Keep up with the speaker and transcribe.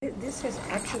This is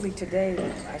actually today,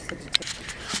 I said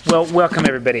Well, welcome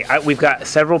everybody. We've got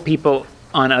several people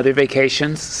on other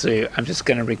vacations, so I'm just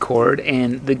going to record.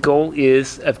 And the goal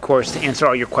is, of course, to answer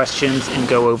all your questions and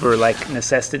go over like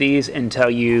necessities and tell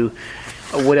you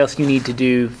what else you need to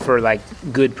do for like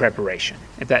good preparation,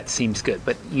 if that seems good.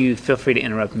 But you feel free to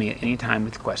interrupt me at any time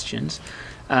with questions.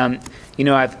 I've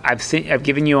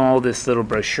given you all this little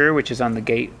brochure, which is on the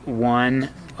Gate 1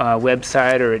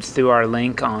 website, or it's through our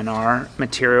link on our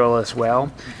material as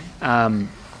well.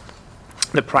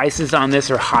 The prices on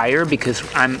this are higher because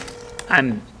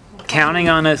I'm counting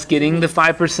on us getting the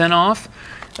 5% off,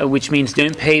 which means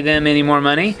don't pay them any more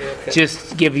money.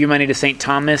 Just give your money to St.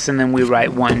 Thomas, and then we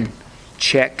write one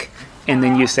check, and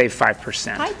then you save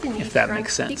 5%, Hi, Denise, if that you're on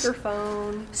makes sense.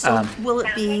 Speakerphone. So will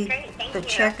it be the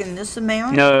check in this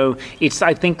amount? No, it's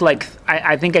I think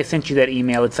I sent you that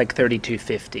email. It's like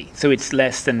 $32.50, so it's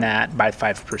less than that by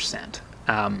 5%.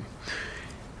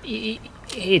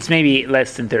 It's maybe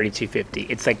less than $32.50.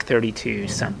 It's like 32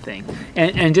 something.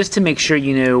 And just to make sure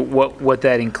you know what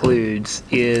that includes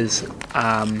is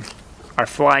our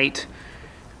flight,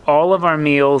 all of our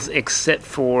meals except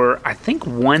for I think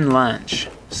one lunch.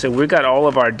 So we got all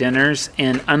of our dinners,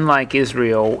 and unlike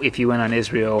Israel, if you went on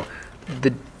Israel,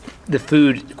 the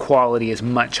food quality is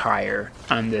much higher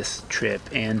on this trip,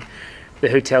 and the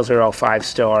hotels are all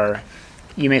 5-star.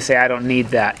 You may say, I don't need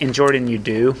that. In Jordan, you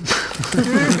do.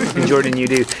 In Jordan, you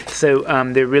do. So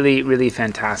they're really, really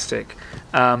fantastic.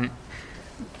 The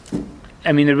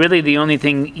only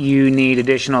thing you need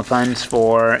additional funds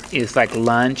for is like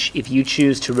lunch. If you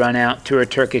choose to run out to a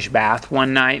Turkish bath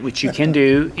one night, which you can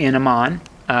do in Amman,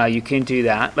 you can do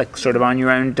that, like sort of on your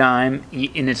own dime,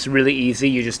 and it's really easy.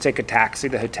 You just take a taxi,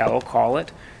 the hotel will call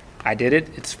it. I did it.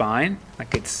 It's fine.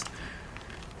 Like it's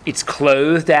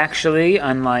clothed actually,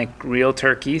 unlike real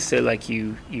Turkey. So like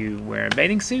you wear a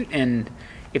bathing suit, and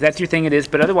if that's your thing, it is.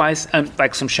 But otherwise,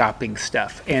 like some shopping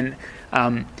stuff, and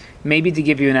maybe to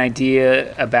give you an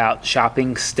idea about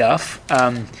shopping stuff.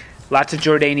 Lots of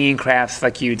Jordanian crafts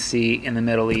like you'd see in the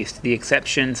Middle East. The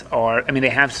exceptions are, they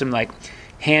have some like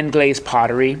hand glazed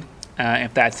pottery,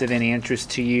 if that's of any interest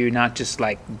to you. Not just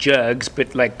like jugs,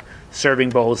 but like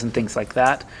serving bowls and things like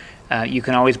that. You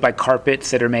can always buy carpets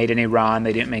that are made in Iran.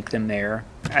 They didn't make them there.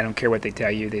 I don't care what they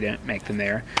tell you. They didn't make them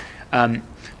there.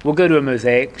 We'll go to a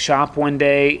mosaic shop one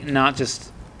day, not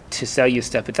just to sell you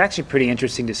stuff. It's actually pretty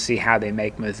interesting to see how they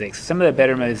make mosaics. Some of the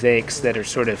better mosaics that are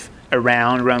sort of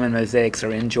around Roman mosaics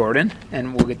are in Jordan,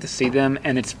 and we'll get to see them.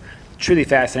 And it's truly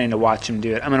fascinating to watch them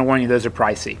do it. I'm going to warn you, those are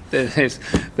pricey.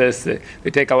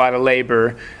 They take a lot of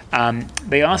labor.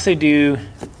 They also do...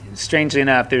 Strangely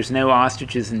enough, there's no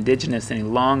ostriches indigenous any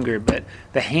longer, but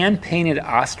the hand-painted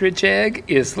ostrich egg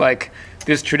is like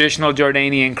this traditional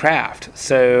Jordanian craft.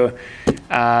 So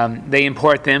they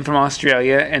import them from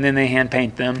Australia, and then they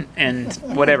hand-paint them, and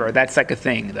whatever. That's like a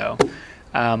thing, though.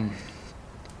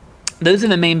 Those are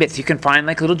the main bits. You can find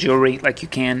like little jewelry, like you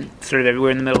can sort of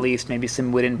everywhere in the Middle East, maybe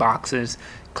some wooden boxes,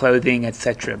 clothing,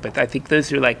 etc. But I think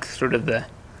those are like sort of the...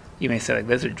 You may say, like,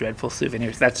 those are dreadful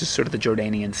souvenirs. That's just sort of the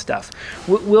Jordanian stuff.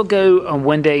 We'll go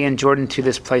one day in Jordan to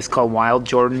this place called Wild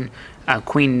Jordan.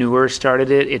 Queen Noor started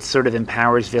it. It sort of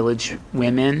empowers village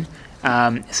women.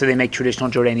 So they make traditional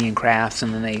Jordanian crafts,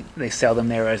 and then they sell them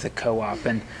there as a co-op.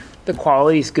 And the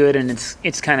quality's good, and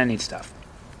it's kind of neat stuff.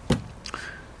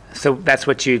 So that's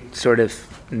what you sort of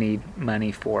need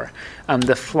money for.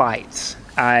 The flights.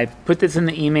 I put this in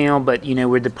the email, but,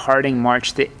 we're departing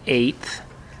March the 8th.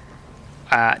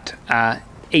 At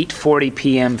 8:40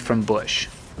 p.m. from Bush.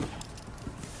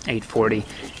 8:40,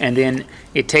 and then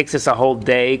it takes us a whole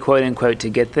day, quote unquote, to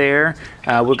get there.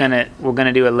 We're gonna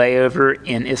do a layover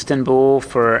in Istanbul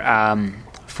for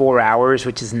 4 hours,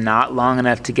 which is not long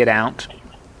enough to get out,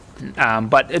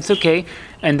 but it's okay.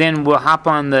 And then we'll hop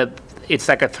on it's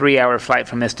like a 3-hour flight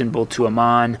from Istanbul to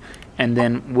Amman, and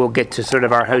then we'll get to sort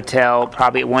of our hotel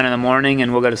probably at 1 a.m,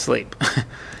 and we'll go to sleep.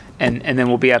 And then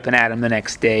we'll be up and at 'em the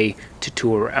next day to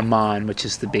tour Amman, which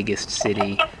is the biggest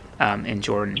city in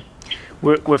Jordan.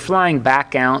 We're flying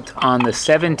back out on the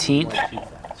 17th.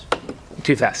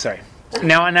 Too fast, sorry.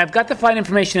 Now, and I've got the flight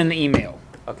information in the email.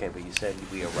 Okay, but you said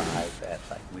we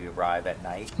arrive at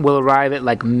night? We'll arrive at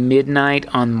like midnight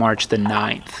on March the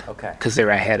 9th. Okay. Because they're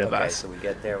ahead of us. Okay, so we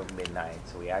get there at midnight,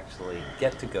 so we actually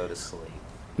get to go to sleep.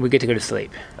 We get to go to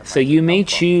sleep. So you may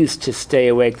choose to stay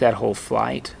awake that whole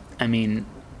flight.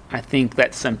 I think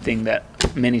that's something that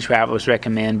many travelers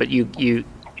recommend, but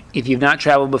if you've not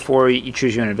traveled before, you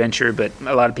choose your own adventure, but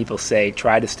a lot of people say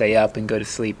try to stay up and go to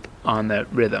sleep on the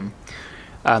rhythm.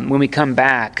 When we come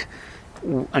back,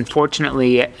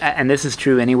 unfortunately, and this is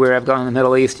true anywhere I've gone in the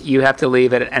Middle East, you have to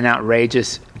leave at an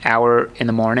outrageous hour in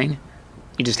the morning.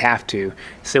 You just have to.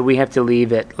 So we have to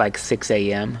leave at like 6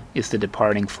 a.m. is the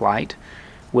departing flight,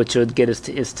 which would get us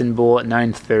to Istanbul at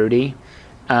 9:30.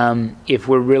 If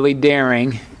we're really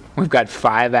daring, we've got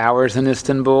 5 hours in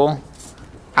Istanbul.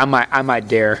 I might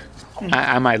dare.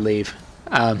 I might leave.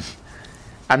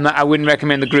 I wouldn't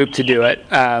recommend the group to do it,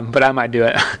 but I might do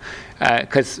it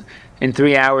because in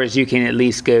 3 hours you can at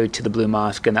least go to the Blue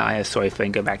Mosque and the Hagia Sophia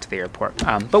and go back to the airport.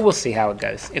 But we'll see how it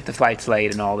goes. If the flight's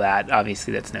late and all that,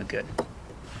 obviously that's no good.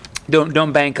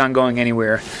 Don't bank on going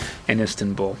anywhere in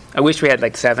Istanbul. I wish we had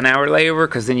like 7-hour layover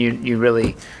because then you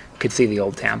really could see the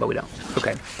old town, but we don't.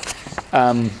 Okay.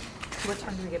 What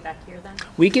time do we get back here then?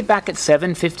 We get back at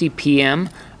 7:50 p.m.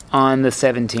 on the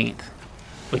 17th,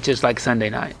 which is like Sunday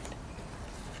night.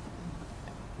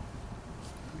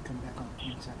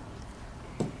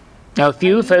 Now, a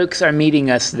few folks are meeting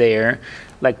us there,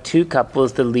 like 2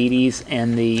 couples, the Lidis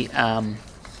and the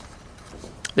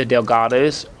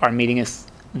Delgados are meeting us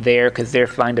there because they're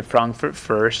flying to Frankfurt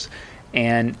first,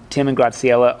 and Tim and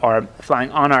Graciela are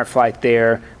flying on our flight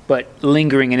there, but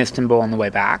lingering in Istanbul on the way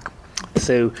back.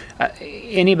 So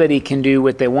anybody can do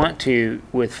what they want to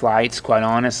with flights, quite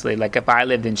honestly. Like if I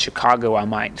lived in Chicago, I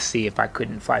might see if I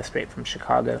couldn't fly straight from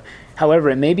Chicago. However,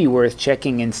 it may be worth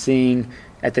checking and seeing.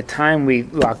 At the time we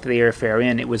locked the airfare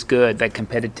in, it was good, like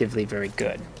competitively very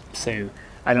good. So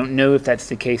I don't know if that's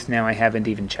the case now. I haven't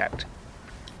even checked.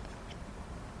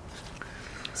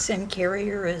 Same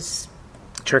carrier as,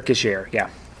 Turkish Air, yeah.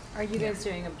 Are you guys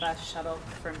doing a bus shuttle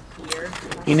from here?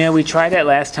 You know, we tried that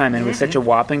last time and it was such a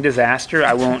whopping disaster,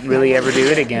 I won't really ever do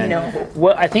it again. No.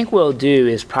 What I think we'll do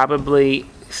is probably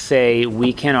say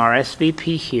we can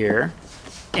RSVP here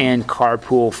and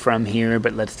carpool from here,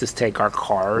 but let's just take our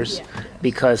cars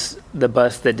because the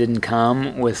bus that didn't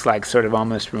come was like sort of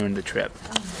almost ruined the trip. Oh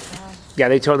my gosh. Yeah,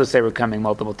 they told us they were coming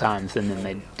multiple times and then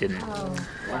they didn't. Oh,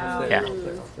 wow. Yeah.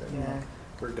 Yeah.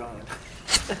 We're gone.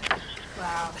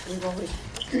 Wow. We've always,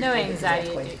 No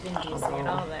anxiety inducing at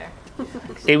all there.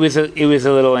 It was a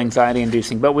little anxiety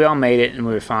inducing, but we all made it and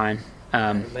we were fine.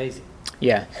 Amazing.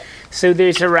 Yeah. So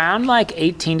there's around like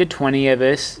 18 to 20 of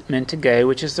us meant to go,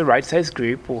 which is the right size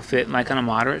group. We'll fit like on a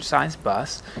moderate sized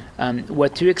bus.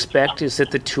 What to expect is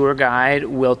that the tour guide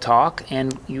will talk,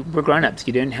 and we're grown-ups.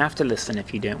 You don't have to listen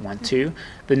if you don't want to.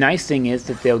 The nice thing is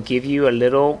that they'll give you a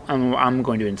little, I'm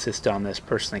going to insist on this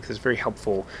personally because it's very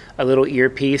helpful, a little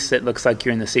earpiece that looks like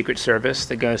you're in the Secret Service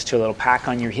that goes to a little pack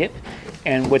on your hip.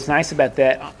 And what's nice about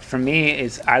that for me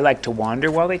is I like to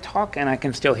wander while they talk, and I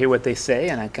can still hear what they say,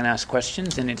 and I can ask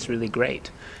questions, and it's really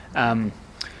great.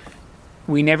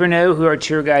 We never know who our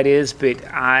tour guide is, but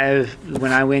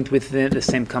when I went with the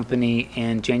same company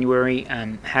in January,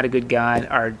 had a good guide.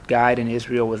 Our guide in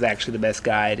Israel was actually the best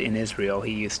guide in Israel.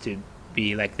 He used to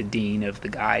be like the dean of the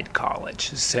guide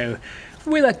college. So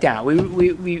we lucked out.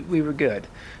 We were good.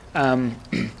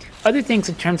 Other things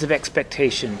in terms of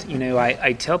expectations, you know,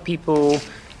 I tell people,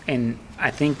 and I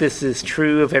think this is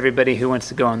true of everybody who wants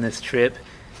to go on this trip,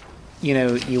 you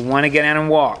know, you want to get out and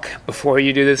walk before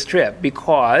you do this trip,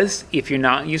 because if you're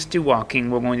not used to walking,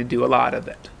 we're going to do a lot of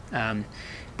it. At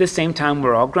the same time,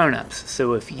 we're all grown-ups.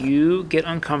 So if you get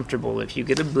uncomfortable, if you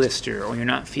get a blister or you're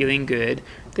not feeling good,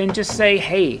 then just say,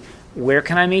 hey, where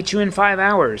can I meet you in 5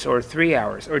 hours or 3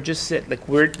 hours, or just sit? Like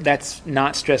that's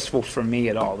not stressful for me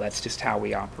at all. That's just how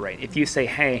we operate. If you say,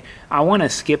 hey, I want to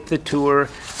skip the tour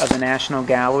of the National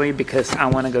Gallery because I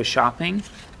want to go shopping,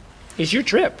 it's your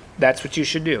trip. That's what you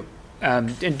should do.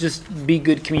 And just be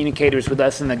good communicators with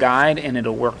us and the guide, and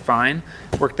it'll work fine.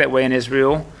 Worked that way in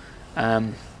Israel,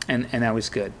 and that was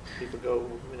good. People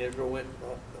go in Israel,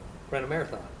 ran a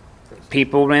marathon.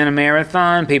 People ran a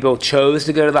marathon. People chose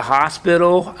to go to the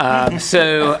hospital.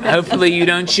 So hopefully you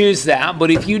don't choose that. But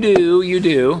if you do, you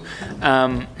do.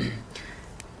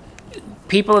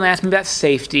 People have asked me about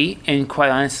safety. And quite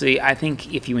honestly, I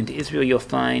think if you went to Israel, you'll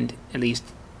find at least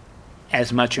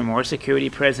as much or more security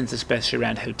presence, especially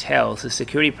around hotels. The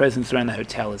security presence around the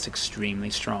hotel is extremely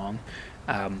strong.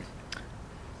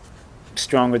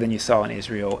 Stronger than you saw in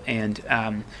Israel. And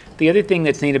the other thing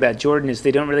that's neat about Jordan is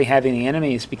they don't really have any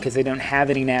enemies because they don't have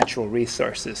any natural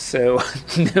resources. So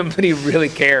nobody really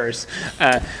cares.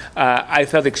 I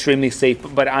felt extremely safe,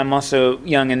 but I'm also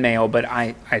young and male, but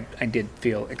I did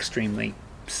feel extremely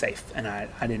safe. And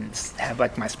I didn't have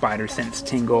like my spider sense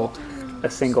tingle a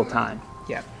single time.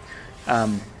 Yeah.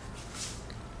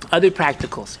 Other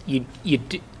practicals. You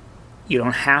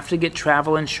don't have to get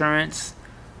travel insurance.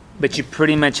 but you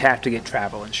pretty much have to get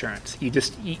travel insurance.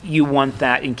 You want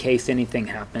that in case anything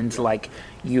happens, like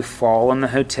you fall in the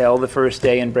hotel the first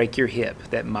day and break your hip.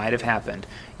 That might have happened.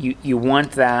 You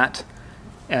want that.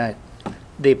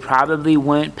 They probably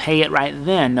won't pay it right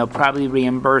then. They'll probably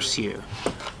reimburse you,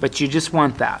 but you just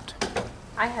want that.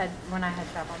 When I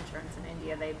had travel insurance in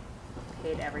India, they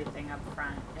paid everything up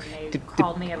front, and they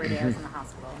called me every day I was in the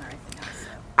hospital and everything else. So.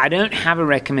 I don't have a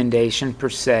recommendation per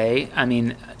se. I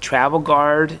mean, Travel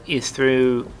Guard is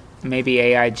through maybe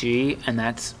AIG, and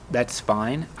that's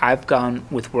fine. I've gone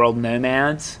with World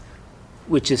Nomads,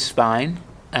 which is fine.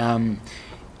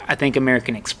 I think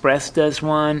American Express does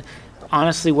one.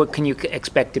 Honestly, what can you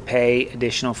expect to pay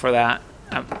additional for that?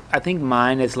 I think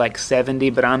mine is like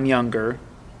 $70, but I'm younger.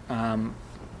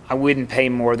 I wouldn't pay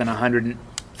more than $150.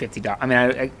 I mean,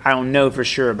 I don't know for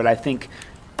sure, but I think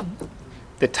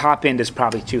the top end is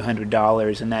probably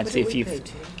 $200, and that's if you.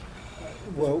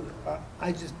 Well,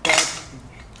 I just bought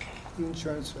the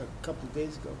insurance a couple of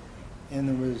days ago, and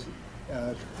it was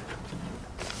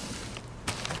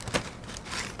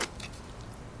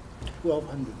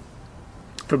 $1,200.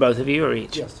 For both of you or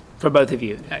each? Yes. For both of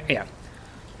you, yeah.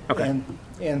 Okay.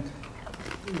 And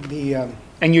the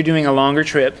And you're doing a longer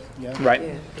trip, yeah. right?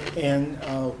 Yeah. And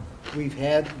we've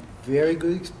had very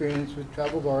good experience with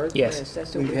Travel Guard. Yes.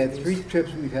 That's the We've way had it is. 3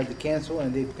 trips we've had to cancel,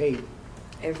 and they paid.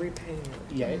 Every payment.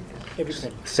 Yeah, every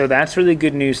penny. So that's really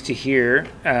good news to hear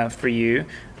for you.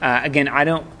 Again,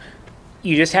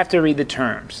 you just have to read the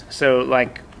terms. So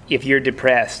like if you're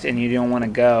depressed and you don't want to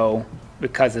go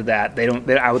because of that,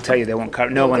 I will tell you they won't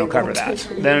cover, no one will cover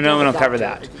that. No one will cover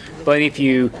that. But if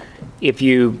you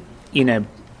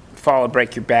fall or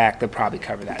break your back, they'll probably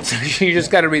cover that. So you just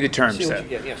got to read the terms. See what So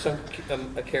you get. Some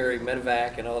carry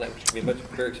medevac and all that, which can be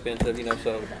very expensive,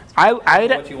 so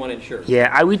what you want to insure.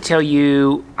 Yeah, I would tell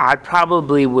you I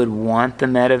probably would want the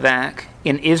medevac.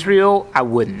 In Israel, I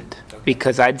wouldn't,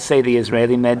 because I'd say the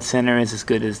Israeli Med Center is as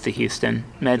good as the Houston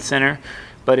Med Center.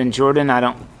 But in Jordan,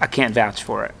 I can't vouch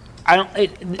for it.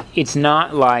 It's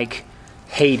not like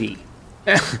Haiti.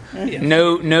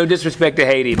 No disrespect to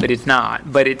Haiti, but it's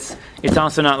not. But it's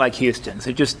also not like Houston.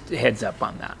 So just heads up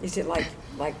on that. Is it like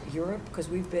Europe? Because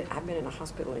I've been in a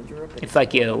hospital in Europe. It's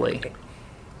like Italy. Okay.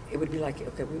 It would be like,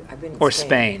 okay, I've been in Or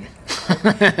Spain. Spain.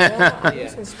 Well, I Yeah.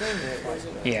 was in Spain there,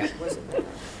 wasn't it? Yeah. Wasn't it?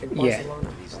 In Yeah. Barcelona.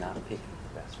 He's not picking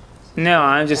the best ones. No,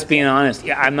 I'm just being honest.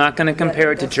 Yeah, I'm not going to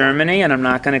compare it to that's fine. Germany, and I'm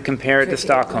not going to compare it to Turkey.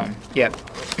 Stockholm. Yep.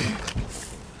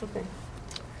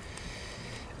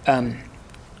 Okay.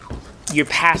 Your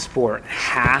passport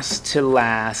has to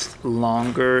last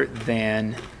longer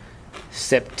than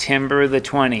September the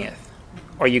 20th,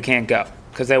 or you can't go,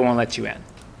 because they won't let you in.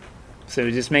 So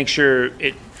just make sure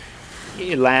it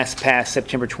lasts past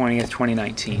September 20th,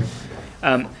 2019.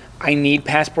 I need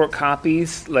passport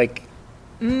copies, like,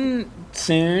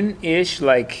 soon-ish,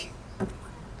 like,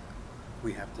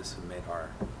 We have to submit our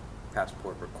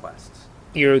passport requests.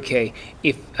 you're okay.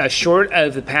 If short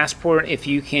of the passport, if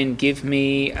you can give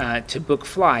me to book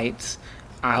flights,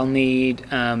 I'll need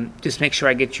just make sure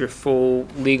I get your full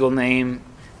legal name,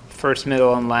 first,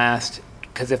 middle, and last.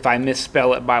 Because if I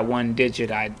misspell it by one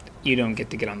digit, you don't get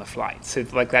to get on the flight. So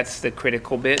like that's the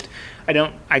critical bit.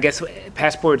 I guess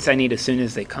passports I need as soon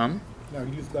as they come. Now,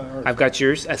 you've got ours. I've got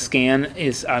yours. A scan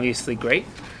is obviously great.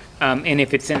 And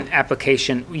if it's an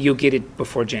application, you'll get it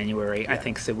before January. I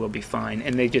think so. We'll be fine.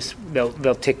 And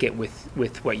they'll tick it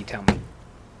with what you tell me.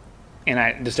 And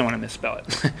I just don't want to misspell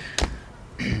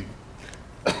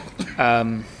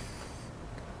it.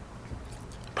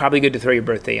 Probably good to throw your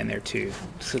birthday in there too,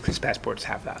 because passports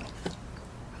have that.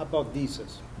 How about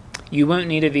visas? You won't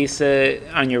need a visa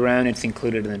on your own. It's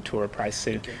included in the tour price.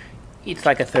 So it's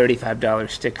like a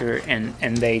 $35 sticker,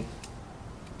 and they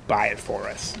buy it for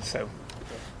us. So.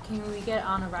 Can we get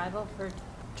on arrival for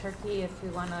Turkey if we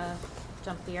want to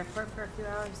jump the airport for a few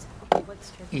hours?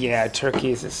 What's Turkey? Yeah,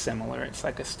 Turkey is similar. It's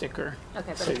like a sticker.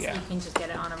 Okay, but So, you yeah. can just get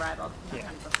it on arrival. not Yeah.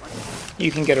 before.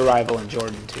 You can get arrival in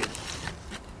Jordan too.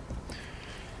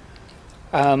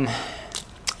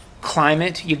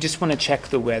 Climate, you just want to check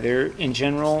the weather in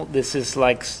general. This is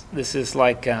like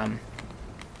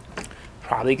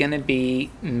probably going to be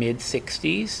mid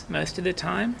 60s most of the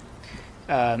time.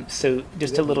 So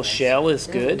just a little shell is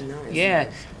That'd good. be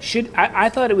nice. Yeah. I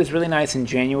thought it was really nice in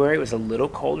January. It was a little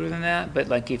colder than that, but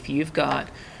like if you've got,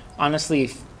 honestly,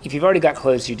 if you've already got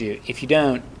clothes, you do. If you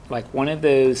don't, like one of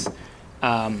those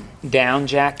down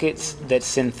jackets that's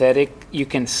synthetic, you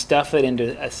can stuff it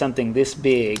into something this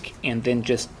big and then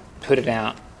just put it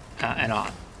out and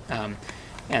on.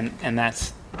 And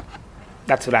that's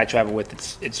what I travel with.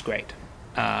 It's great.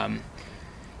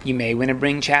 You may want to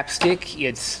bring chapstick.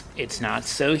 It's not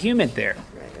so humid there.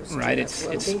 Right, So right? I It's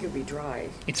think it'd be dry.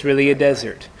 it's really a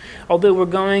desert. Although we're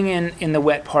going in the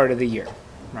wet part of the year,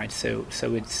 right? So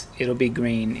it'll be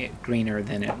greener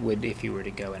than it would if you were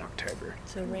to go in October.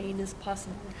 So rain is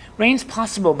possible. Rain's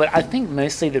possible, but I think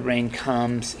mostly the rain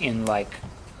comes in like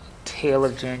tail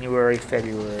of January,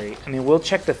 February. I mean, we'll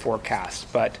check the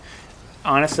forecast, but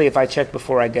honestly, if I check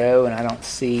before I go and I don't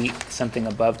see something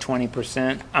above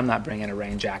 20%, I'm not bringing a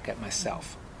rain jacket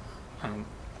myself.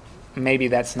 Maybe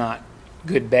that's not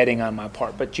good betting on my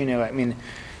part, but I mean,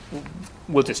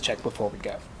 we'll just check before we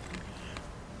go.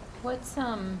 What's,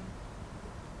 I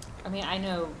mean, I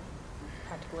know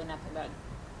practically nothing about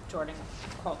Jordan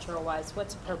cultural wise.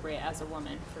 What's appropriate as a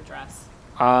woman for dress?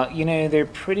 They're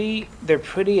pretty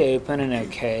open and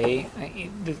okay.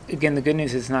 Again, the good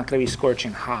news is it's not going to be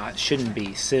scorching hot. Shouldn't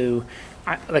be. So,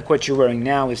 like what you're wearing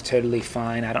now is totally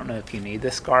fine. I don't know if you need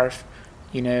the scarf.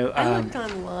 I looked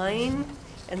online,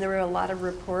 and there were a lot of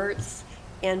reports,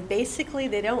 and basically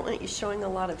they don't want you showing a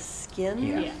lot of skin.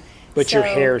 Yeah. But your So-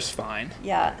 hair's fine.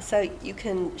 Yeah, so you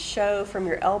can show from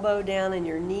your elbow down and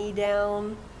your knee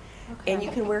down, and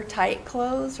you can wear tight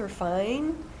clothes or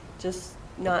fine, just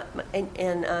not,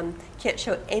 and can't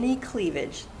show any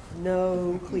cleavage,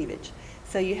 no cleavage.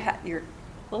 So your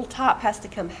little top has to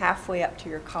come halfway up to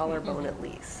your collarbone at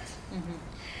least.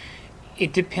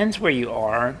 It depends where you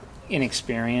are in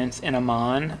experience. In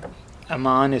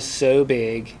Amman is so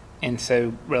big and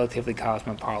so relatively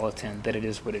cosmopolitan that it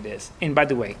is what it is. And by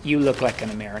the way, you look like an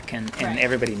American, and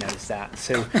everybody knows that.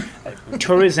 So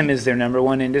tourism is their number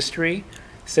one industry.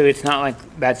 So it's not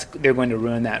like they're going to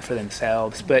ruin that for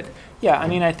themselves. But yeah, I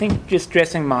mean, I think just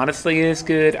dressing modestly is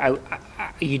good.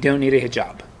 You don't need a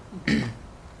hijab.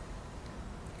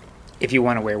 If you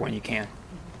want to wear one, you can.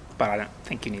 But I don't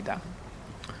think you need that.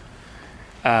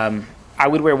 I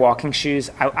would wear walking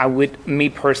shoes. Me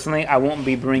personally, I won't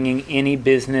be bringing any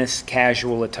business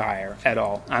casual attire at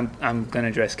all. I'm going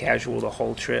to dress casual the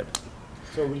whole trip.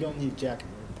 So we don't need a jacket.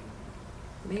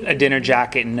 A dinner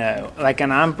jacket, no.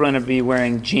 And I'm going to be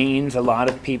wearing jeans. A lot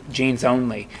of people, jeans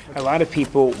only. A lot of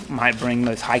people might bring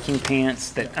those hiking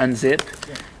pants that unzip.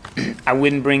 I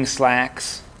wouldn't bring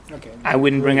slacks. Okay. I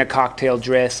wouldn't bring a cocktail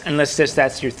dress unless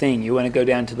that's your thing. You want to go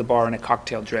down to the bar in a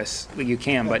cocktail dress. Well, you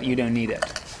can, but you don't need it.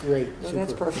 Great. No,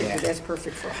 that's super. perfect. Yeah. That's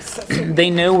perfect for us. They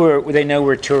know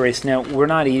we're tourists. Now, we're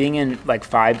not eating in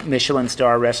 5 Michelin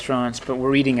star restaurants, but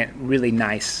we're eating at really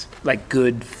nice,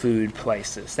 good food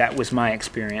places. That was my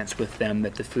experience with them,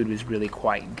 that the food was really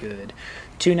quite good.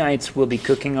 2 nights we'll be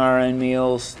cooking our own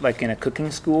meals, in a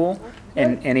cooking school,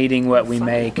 and eating what we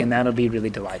make, and that'll be really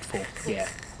delightful. Yeah.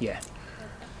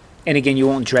 And again, you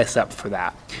won't dress up for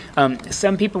that.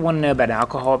 Some people want to know about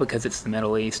alcohol because it's the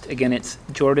Middle East. Again,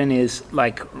 Jordan is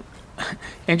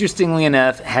interestingly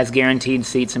enough, has guaranteed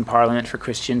seats in Parliament for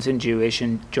Christians and Jewish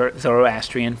and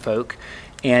Zoroastrian folk.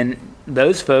 And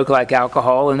those folk like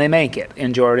alcohol, and they make it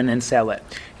in Jordan and sell it.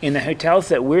 In the hotels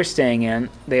that we're staying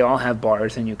in, they all have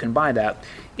bars, and you can buy that.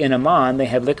 In Amman, they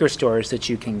have liquor stores that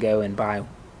you can go and buy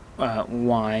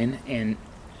wine, and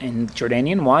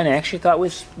Jordanian wine I actually thought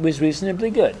was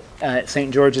reasonably good.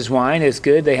 St. George's wine is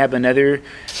good. They have another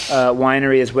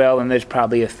winery as well, and there's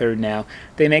probably a third now.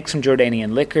 They make some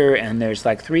Jordanian liquor, and there's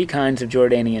 3 kinds of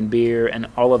Jordanian beer, and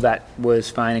all of that was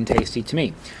fine and tasty to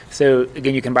me. So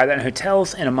again, you can buy that in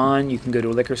hotels. In Amman, you can go to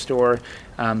a liquor store.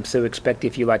 So expect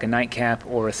if you like a nightcap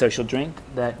or a social drink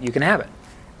that you can have it.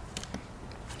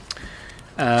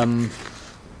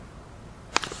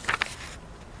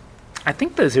 I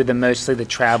think those are mostly the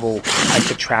travel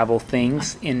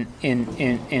things in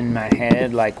my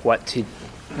head, what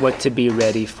to be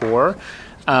ready for.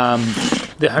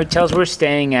 The hotels we're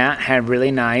staying at have really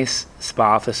nice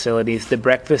spa facilities. The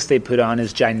breakfast they put on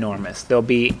is ginormous. There'll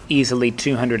be easily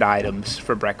 200 items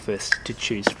for breakfast to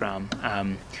choose from.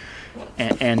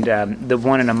 And the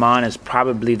one in Amman is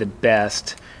probably the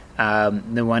best.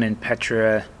 The one in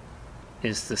Petra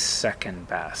is the second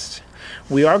best.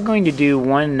 We are going to do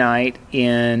one night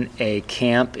in a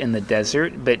camp in the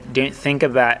desert, but don't think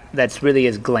of that. That's really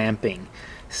as glamping.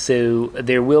 So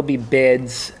there will be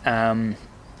beds,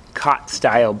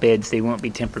 cot-style beds. They won't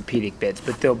be Tempur-Pedic beds,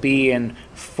 but they'll be in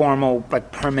formal,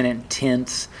 permanent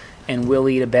tents, and we'll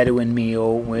eat a Bedouin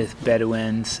meal with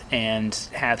Bedouins and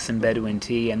have some Bedouin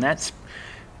tea, and that's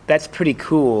pretty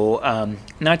cool.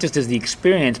 Not just as the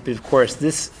experience, but of course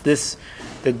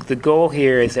the goal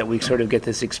here is that we sort of get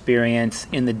this experience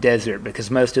in the desert,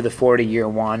 because most of the 40-year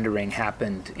wandering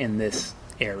happened in this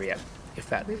area, if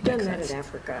that We've makes done that sense. in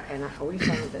Africa, and we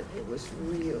found that it was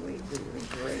really, really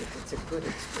great. It's a good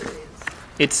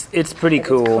experience. It's pretty And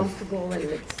cool. It's comfortable, and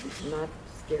it's not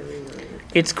scary.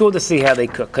 It's cool to see how they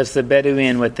cook, because the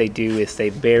Bedouin, what they do is they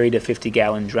buried a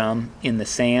 50-gallon drum in the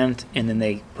sand, and then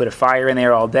they put a fire in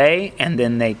there all day, and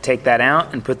then they take that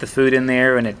out and put the food in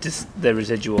there, and it just, the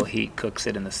residual heat cooks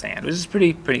it in the sand, which is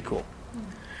pretty cool.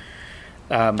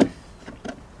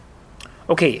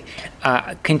 Okay,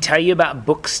 can tell you about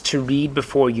books to read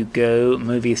before you go,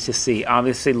 movies to see.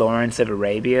 Obviously, Lawrence of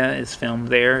Arabia is filmed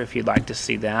there, if you'd like to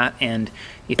see that. And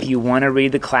if you want to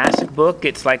read the classic book,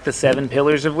 it's like The Seven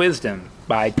Pillars of Wisdom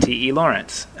by T.E.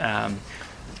 Lawrence,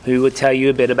 who would tell you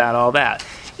a bit about all that.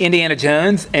 Indiana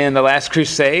Jones and the Last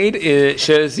Crusade, it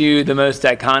shows you the most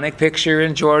iconic picture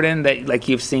in Jordan that like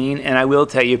you've seen. And I will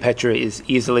tell you, Petra is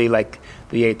easily like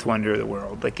the eighth wonder of the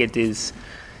world. Like it is...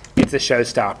 It's a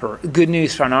showstopper. Good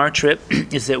news on our trip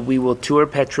is that we will tour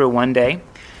Petra one day.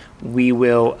 We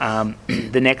will,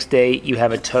 the next day, you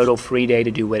have a total free day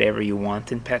to do whatever you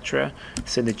want in Petra,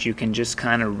 so that you can just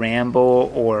kind of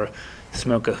ramble or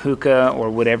smoke a hookah or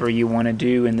whatever you want to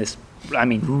do in this,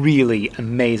 really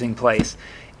amazing place.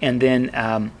 And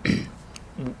then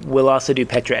we'll also do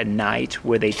Petra at night,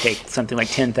 where they take something like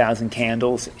 10,000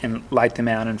 candles and light them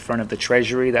out in front of the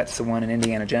treasury. That's the one in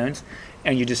Indiana Jones.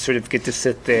 And you just sort of get to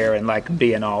sit there and like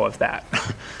be in awe of that,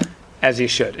 as you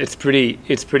should. It's pretty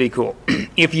cool.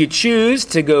 If you choose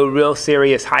to go real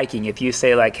serious hiking, if you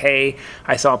say like, hey,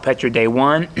 I saw Petra day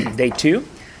 1, day 2,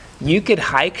 you could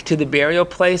hike to the burial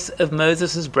place of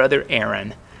Moses' brother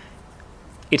Aaron.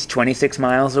 It's 26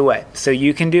 miles away, so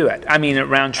you can do it. A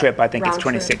round trip, I think it's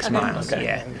 26 miles. Okay.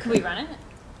 Yeah. Can we run it?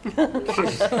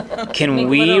 Can Make a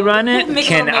we little- run it? make a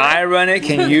Can little I run it?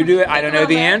 Can you do it? I don't know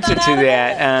the answer to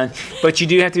that. But you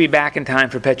do have to be back in time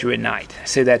for Petra at night.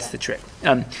 So that's the trick.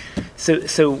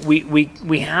 So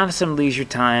we have some leisure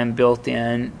time built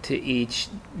in to each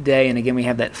day. And again, we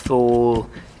have that full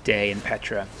day in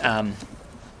Petra. I'm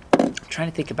trying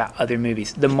to think about other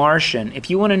movies. The Martian. If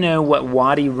you want to know what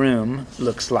Wadi Rum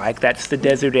looks like, that's the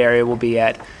desert area we'll be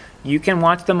at. You can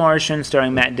watch The Martian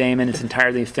starring Matt Damon. It's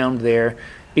entirely filmed there.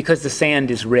 Because the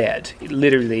sand is red.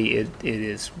 Literally, it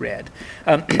is red.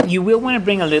 You will want to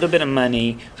bring a little bit of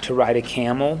money to ride a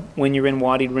camel when you're in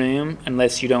Wadi Rum,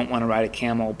 unless you don't want to ride a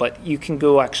camel. But you can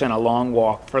go actually on a long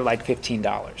walk for like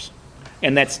 $15.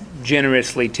 And that's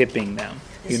generously tipping them.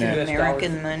 Is it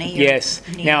American money? or Yes.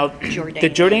 Now, the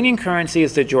Jordanian currency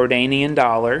is the Jordanian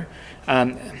dollar.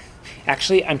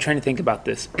 Actually, I'm trying to think about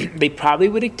this. They probably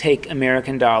would take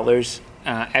American dollars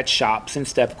at shops and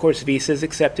stuff. Of course, Visa is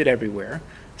accepted everywhere.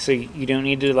 So you don't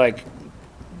need to like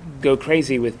go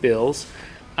crazy with bills.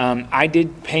 I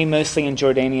did pay mostly in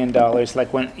Jordanian dollars.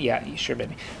 Like sure,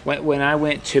 baby. When I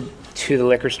went to the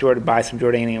liquor store to buy some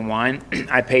Jordanian wine,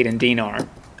 I paid in dinar,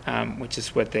 which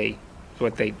is what they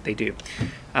do.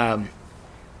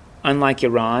 Unlike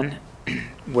Iran,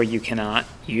 where you cannot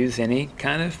use any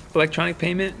kind of electronic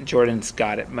payment, Jordan's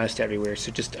got it most everywhere.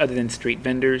 So just other than street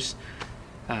vendors.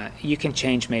 You can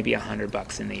change maybe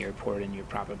 $100 in the airport, and you're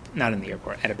probably not in the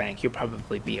airport at a bank. You'll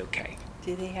probably be okay.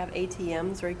 Do they have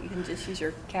ATMs where you can just use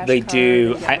your cash They card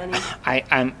do. and get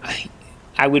money?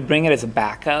 I would bring it as a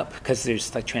backup because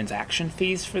there's like transaction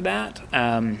fees for that.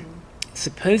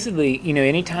 Supposedly,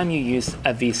 anytime you use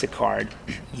a Visa card,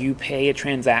 you pay a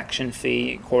transaction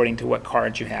fee according to what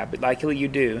card you have. But likely you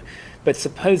do. But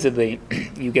supposedly,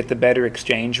 you get the better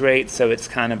exchange rate, so it's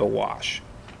kind of a wash.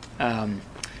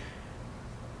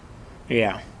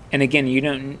 Yeah, and again, you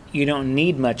don't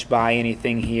need much buy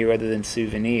anything here other than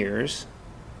souvenirs.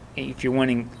 If you're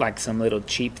wanting like some little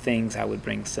cheap things, I would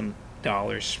bring some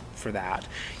dollars for that.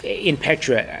 In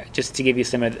Petra, just to give you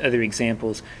some other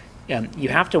examples, you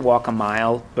have to walk a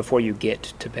mile before you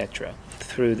get to Petra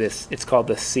through this. It's called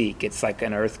the Seek. It's like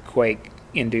an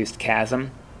earthquake-induced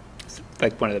chasm. It's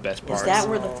like one of the best parts. Is that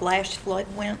where the flash flood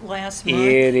went last month?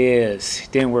 It is.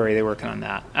 Don't worry, they're working on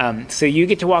that. So you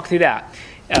get to walk through that.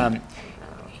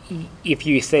 If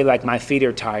you say like my feet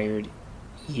are tired,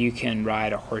 you can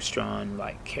ride a horse-drawn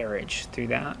like carriage through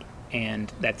that, and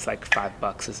that's like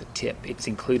 $5 as a tip. It's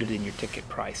included in your ticket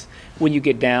price. When you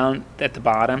get down at the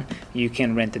bottom, you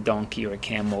can rent a donkey or a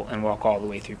camel and walk all the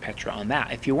way through Petra on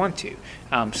that if you want to.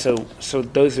 So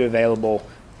those are available.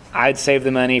 I'd save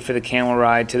the money for the camel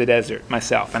ride to the desert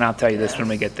myself, and I'll tell you this when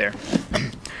we get there.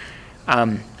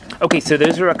 Okay, so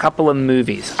those are a couple of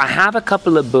movies. I have a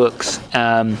couple of books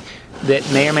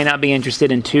that may or may not be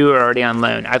interested in. 2 are already on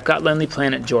loan. I've got Lonely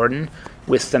Planet Jordan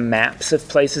with some maps of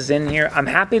places in here. I'm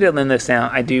happy to lend this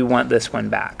out. I do want this one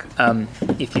back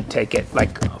if you take it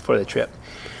like for the trip.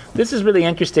 This is really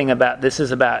interesting. This is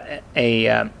about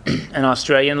an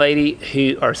Australian lady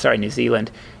New Zealand,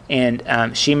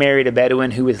 And she married a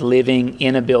Bedouin who was living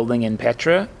in a building in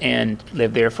Petra and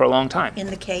lived there for a long time. In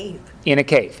the cave. In a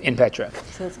cave in Petra.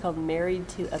 So it's called Married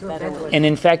to a Bedouin. And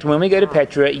in fact, when we go to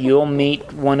Petra, you'll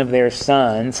meet one of their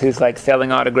sons who's like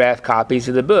selling autographed copies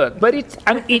of the book. But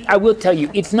I will tell you,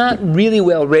 it's not really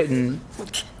well written,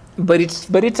 but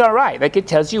it's all right. Like, it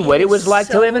tells you what it was like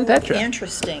to live in Petra.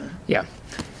 Interesting. Yeah.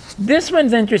 This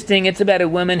one's interesting. It's about a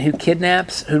woman who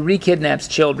re-kidnaps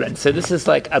children. So this is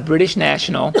like a British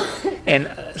national, and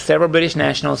several British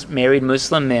nationals married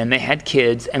Muslim men. They had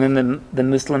kids, and then the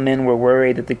Muslim men were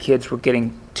worried that the kids were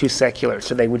getting too secular,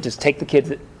 so they would just take the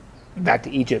kids back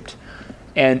to Egypt,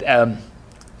 and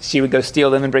she would go steal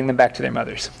them and bring them back to their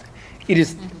mothers. It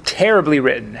is terribly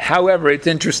written. However, it's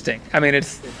interesting. I mean,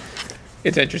 it's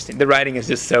interesting. The writing is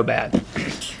just so bad.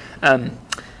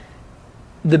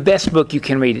 The best book you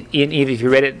can read, if you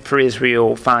read it for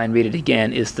Israel, fine, read it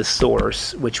again, is The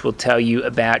Source, which will tell you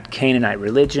about Canaanite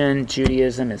religion,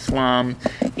 Judaism, Islam.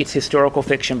 It's historical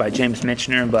fiction by James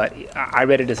Michener, but I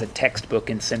read it as a textbook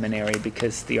in seminary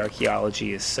because the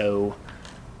archaeology is so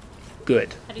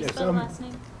good. How do you spell the last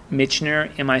name? Michener,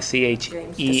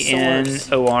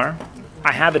 Michener.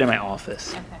 I have it in my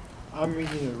office. Okay. I'm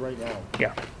reading it right now.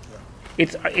 Yeah.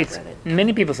 It's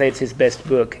many people say it's his best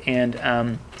book, and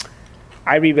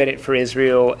I reread it for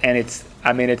Israel, and it's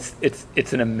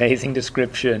an amazing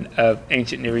description of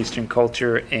ancient Near Eastern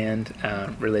culture and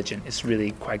religion. It's really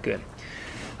quite good.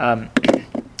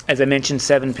 As I mentioned,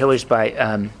 Seven Pillars by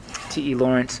T.E.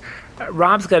 Lawrence.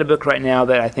 Rob's got a book right now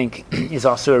that I think is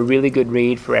also a really good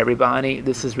read for everybody.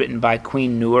 This is written by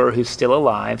Queen Noor, who's still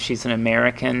alive. She's an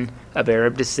American of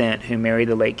Arab descent who married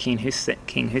the late King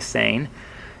Hussein.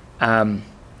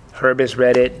 Herb has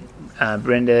read it.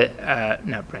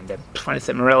 Morella's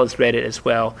read it as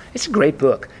well. It's a great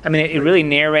book. I mean, it really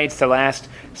narrates the last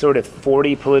sort of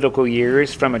 40 political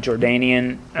years from a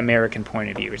Jordanian American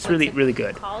point of view. It's really, really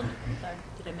good. Called? Sorry,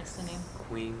 did I miss the name?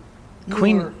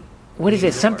 Queen, what is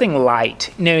it? Something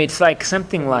light. No, it's like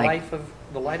something like...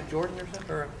 The Light of Jordan or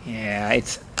something? Or? Yeah,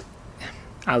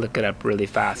 I'll look it up really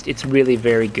fast. It's really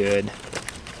very good.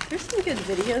 There's some good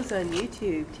videos on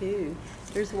YouTube, too.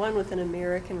 There's one with an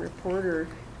American reporter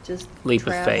just Leap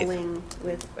of faith. traveling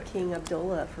with King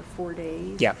Abdullah for 4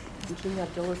 days. Yeah. And King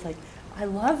Abdullah's like, I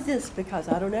love this because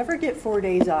I don't ever get 4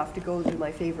 days off to go to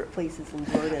my favorite places in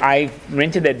Jordan. I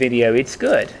rented that video. It's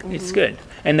good. Mm-hmm. It's good.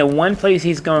 And the one place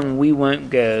he's going we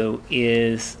won't go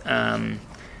is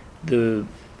the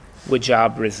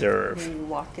Wajab Reserve. Where you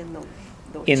walk in the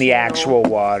the channel. actual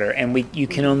water, and you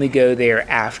can only go there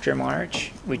after March,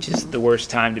 which is the worst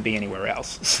time to be anywhere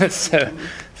else. so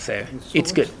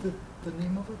it's good. What's the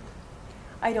name of it?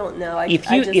 I don't know. I If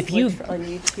just you- looked on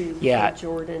YouTube Yeah. for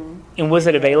Jordan. And was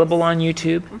it available on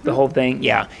YouTube? The whole thing?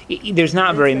 Yeah. There's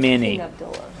not very It's with many. King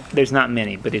Abdullah. There's not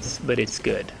many, but it's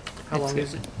good. How long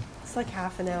is it? It's like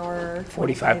half an hour.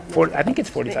 45. minutes. I think it's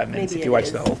 45 minutes Maybe if you it watch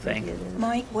is. the whole Maybe thing. it is.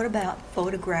 Mike, what about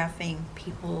photographing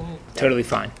people? Totally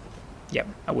fine. Yep,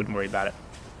 I wouldn't worry about it.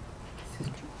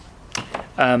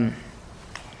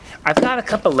 I've got a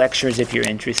couple lectures if you're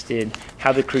interested,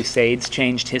 how the Crusades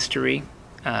changed history.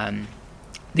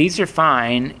 These are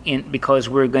fine because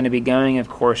we're going to be going, of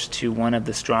course, to one of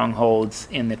the strongholds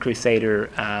in the Crusader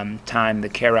time, the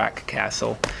Kerak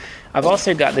Castle. I've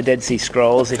also got the Dead Sea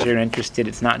Scrolls if you're interested.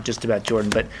 It's not just about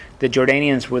Jordan, but the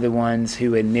Jordanians were the ones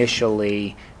who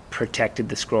initially protected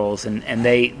the scrolls, and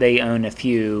they own a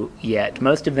few yet.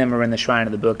 Most of them are in the Shrine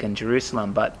of the Book in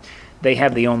Jerusalem, but they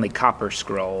have the only copper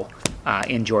scroll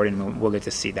in Jordan. We'll get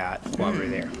to see that while we're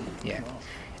there. Yeah,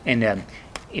 and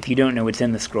if you don't know what's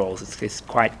in the scrolls, it's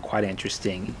quite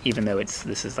interesting. Even though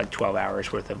this is like 12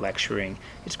 hours worth of lecturing,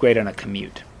 it's great on a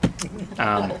commute.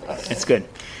 It's good.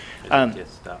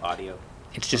 Just audio.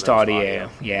 It's just there's audio,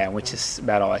 yeah, which is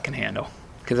about all I can handle.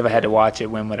 Because if I had to watch it,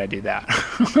 when would I do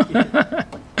that?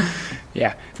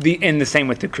 Yeah, and the same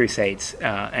with the Crusades,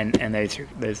 and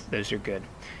those are good.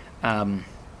 I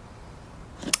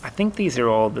think these are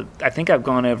all I think I've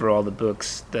gone over all the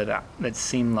books that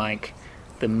seem like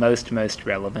the most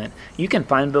relevant. You can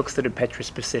find books that are Petra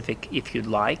specific if you'd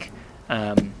like.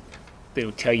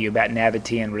 They'll tell you about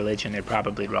Nabatean religion. They're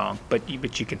probably wrong, but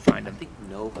you can find I them. think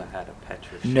Nova had a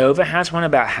Petra show. Nova has one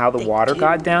about how the They water do.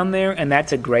 got down there, and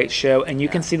that's a great show. And you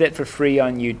can see that for free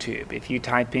on YouTube. If you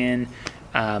type in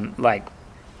like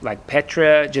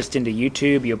Petra just into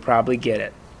YouTube, you'll probably get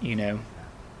it.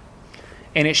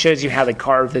 And it shows you how they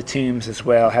carved the tombs as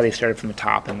well, how they started from the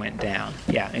top and went down.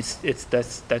 Yeah,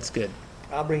 that's good.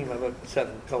 I'll bring you my book,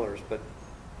 Seven Pillars, but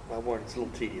my warning, it's a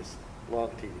little tedious, long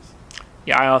tedious.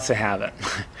 Yeah, I also have it.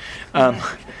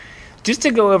 just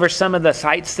to go over some of the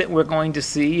sites that we're going to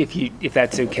see, if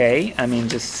that's okay. I mean,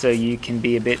 just so you can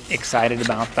be a bit excited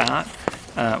about that.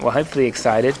 Hopefully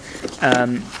excited.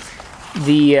 Again,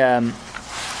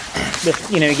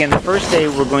 the first day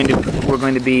we're going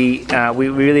to be. We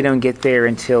really don't get there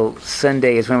until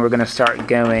Sunday is when we're going to start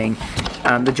going.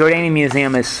 The Jordanian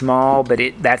Museum is small, but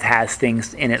that has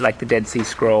things in it like the Dead Sea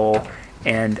Scroll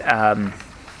and a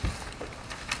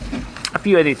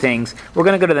few other things. We're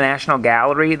going to go to the National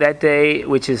Gallery that day,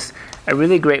 which is a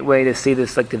really great way to see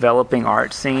this like developing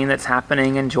art scene that's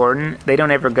happening in Jordan. They don't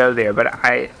ever go there, but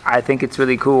I think it's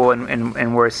really cool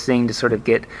and worth seeing to sort of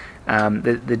get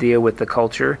the deal with the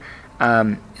culture.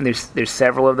 And there's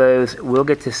several of those. We'll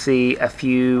get to see a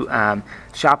few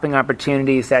shopping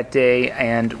opportunities that day,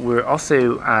 and we're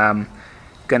also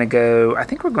going to go. I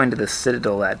think we're going to the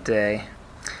Citadel that day.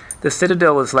 The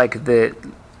Citadel is like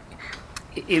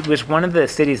it was one of the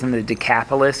cities in the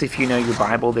Decapolis. If you know your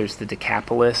Bible, there's the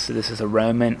Decapolis. So this is a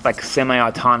Roman, like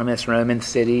semi-autonomous Roman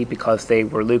city because they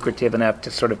were lucrative enough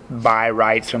to sort of buy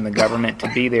rights from the government to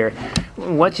be there.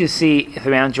 What you see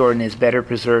around Jordan is better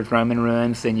preserved Roman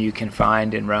ruins than you can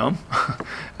find in Rome.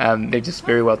 They're just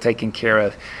very well taken care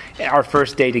of. Our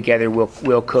first day together,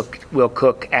 we'll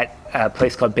cook at a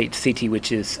place called Beit Siti,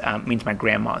 which means my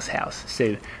grandma's house.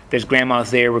 So there's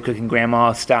grandma's there. We're cooking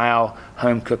grandma style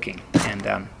home cooking,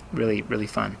 and really, really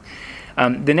fun.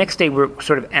 The next day we're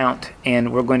sort of out,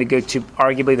 and we're going to go to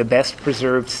arguably the best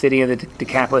preserved city of the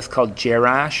Decapolis called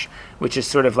Jerash, which is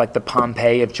sort of like the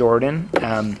Pompeii of Jordan.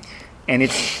 And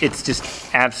it's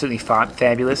just absolutely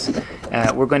fabulous.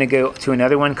 We're going to go to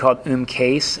another one called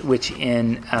Qais, which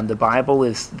in the Bible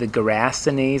is the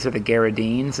Gerasenes or the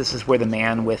Gerasenes. This is where the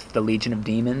man with the Legion of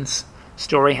Demons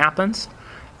story happens.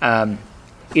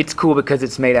 It's cool because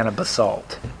it's made out of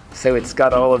basalt. So it's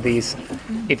got all of these.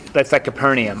 That's like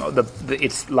Capernaum.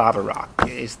 It's lava rock.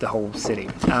 It's the whole city.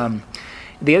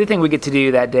 The other thing we get to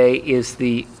do that day is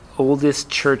the oldest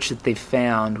church that they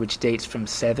found, which dates from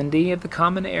 70 of the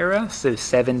Common Era, so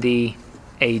 70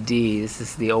 AD. This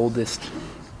is the oldest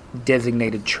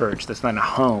designated church. That's not a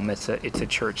home. It's a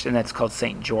church, and that's called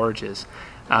St. George's.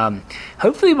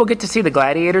 Hopefully, we'll get to see the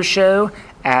gladiator show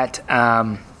at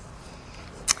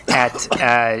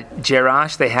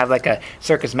Jerash. They have like a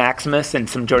Circus Maximus, and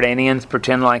some Jordanians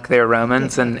pretend like they're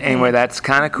Romans, and where that's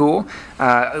kind of cool.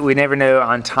 We never know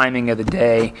on timing of the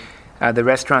day. The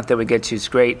restaurant that we get to is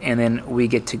great, and then we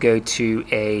get to go to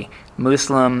a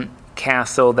Muslim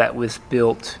castle that was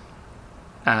built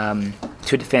to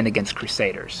defend against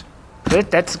Crusaders.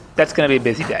 That's going to be a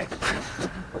busy day.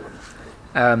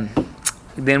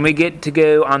 Then we get to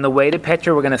go on the way to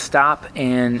Petra. We're going to stop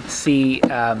and see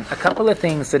a couple of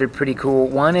things that are pretty cool.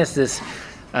 One is this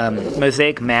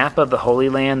mosaic map of the Holy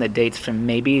Land that dates from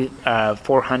maybe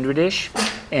 400-ish.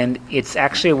 And it's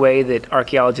actually a way that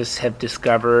archaeologists have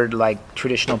discovered like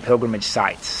traditional pilgrimage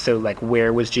sites. So like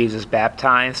where was Jesus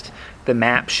baptized? The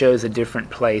map shows a different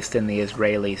place than the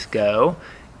Israelis go.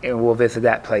 And we'll visit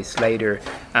that place later.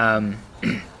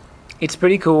 It's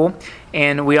pretty cool.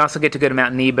 And we also get to go to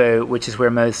Mount Nebo, which is where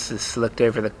Moses looked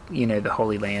over the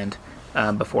Holy Land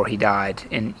before he died,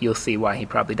 and you'll see why he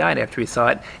probably died after he saw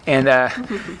it. And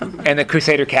and the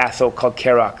Crusader castle called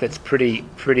Kerak, that's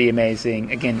pretty amazing.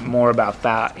 Again, more about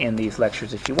that in these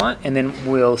lectures if you want. And then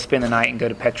we'll spend the night and go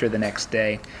to Petra the next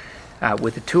day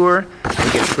with a tour.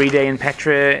 We get a free day in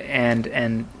Petra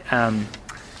and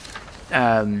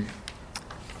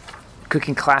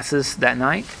cooking classes that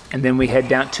night, and then we head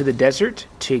down to the desert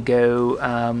to go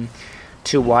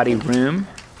to Wadi Rum.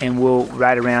 And we'll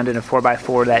ride around in a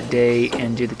 4x4 that day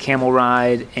and do the camel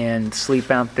ride and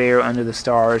sleep out there under the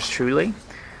stars, truly.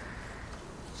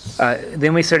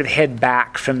 Then we sort of head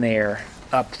back from there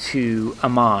up to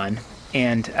Amman.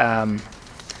 And,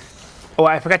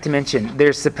 I forgot to mention,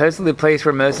 there's supposedly a place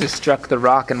where Moses struck the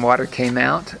rock and water came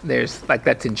out.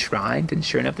 That's enshrined, and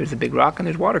sure enough, there's a big rock and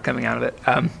there's water coming out of it.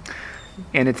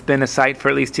 And it's been a site for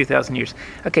at least 2,000 years.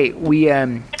 Okay,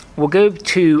 we'll go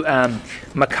to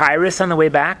Machaerus on the way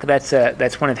back.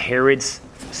 That's one of Herod's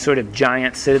sort of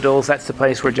giant citadels. That's the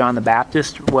place where John the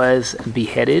Baptist was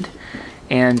beheaded.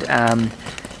 And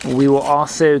we will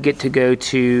also get to go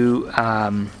to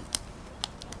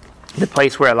the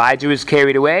place where Elijah was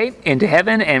carried away into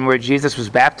heaven and where Jesus was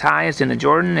baptized in the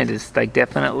Jordan. It is like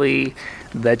definitely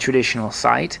the traditional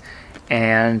site.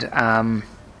 And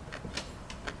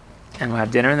we'll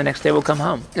have dinner, and the next day we'll come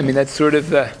home. I mean, that's sort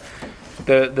of the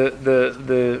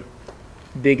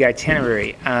big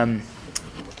itinerary.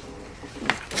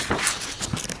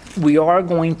 We are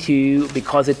going to,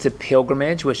 because it's a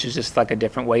pilgrimage, which is just like a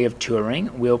different way of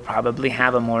touring, we'll probably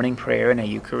have a morning prayer and a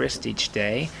Eucharist each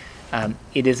day.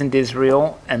 It isn't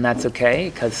Israel, and that's okay,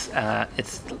 because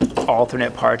it's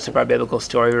alternate parts of our biblical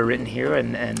story were written here,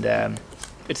 and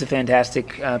it's a fantastic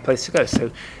place to go.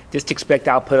 So just expect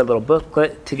I'll put a little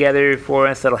booklet together for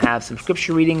us that'll have some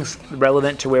scripture readings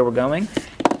relevant to where we're going.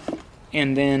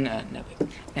 And then,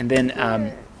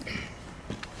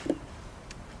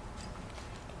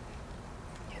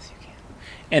 yes, you can.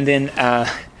 And then,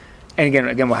 and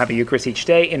again, we'll have a Eucharist each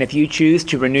day. And if you choose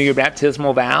to renew your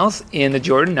baptismal vows in the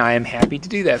Jordan, I am happy to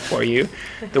do that for you.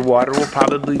 The water will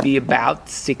probably be about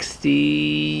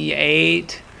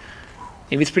 68.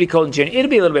 If it's pretty cold in January,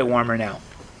 it'll be a little bit warmer now.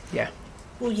 Yeah.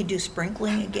 Will you do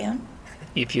sprinkling again?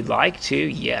 If you'd like to,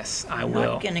 yes, I I'm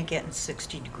will. not gonna get in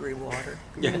 60-degree water.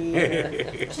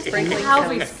 Sprinkling How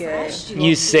sounds refreshed good. you You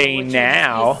will say feel, which is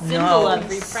now. a symbol No. of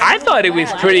refreshment. I thought it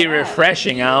was Wow. pretty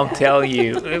refreshing, I'll tell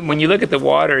you. When you look at the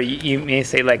water, you may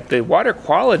say, like, the water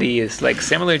quality is, like,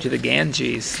 similar to the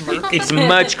Ganges. It's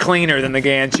much cleaner than the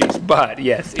Ganges, but,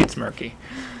 yes, it's murky.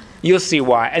 You'll see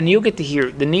why. And you'll get to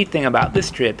hear, the neat thing about this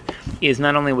trip is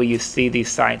not only will you see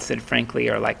these sites that, frankly,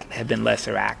 are like, have been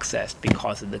lesser accessed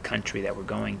because of the country that we're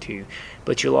going to,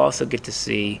 but you'll also get to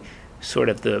see sort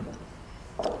of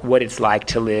what it's like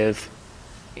to live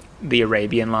the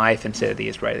Arabian life instead of the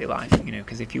Israeli life,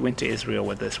 because if you went to Israel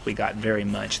with us, we got very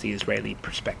much the Israeli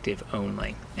perspective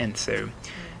only. And so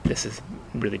this is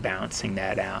really balancing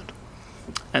that out.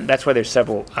 And that's why there's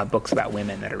several books about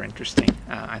women that are interesting,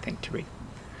 I think, to read.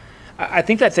 I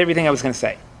think that's everything I was going to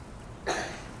say.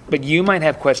 But you might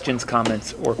have questions,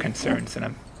 comments, or concerns,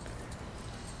 and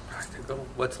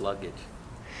What's luggage?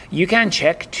 you can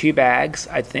check 2 bags,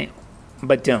 I think,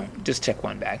 but don't. Just check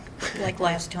 1 bag. Like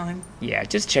last time? Yeah,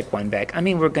 just check 1 bag. I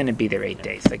mean, we're going to be there 8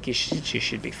 days. Like, you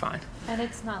should be fine. And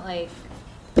it's not like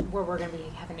where we're going to be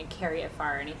having to carry it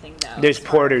far or anything, though. There's as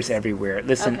far porters as- everywhere.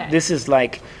 Listen, Okay. this is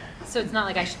like, So it's not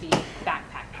like I should be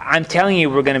backpacking. I'm telling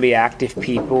you, we're going to be active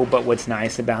people, but what's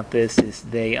nice about this is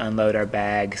they unload our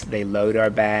bags, they load our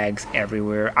bags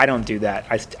everywhere. I don't do that.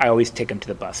 I always take them to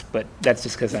the bus, but that's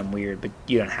just because I'm weird, but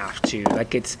you don't have to.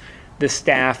 Like, it's, the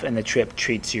staff and the trip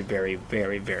treats you very,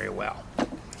 very, very well.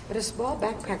 But a small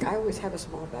backpack, I always have a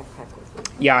small backpack with me.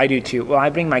 Yeah, I do too. Well, I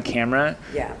bring my camera.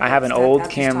 Yeah. I have an that's- old I'm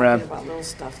just camera. talking about little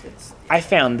stuff that's, I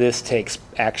found this takes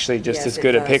actually just Yes, as it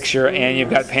good a does. picture, and you've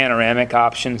got Mhm. panoramic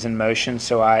options and motion.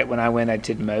 So when I went, I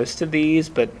did most of these,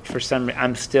 but for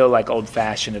I'm still like old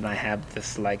fashioned, and I have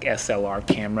this like SLR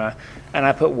camera, and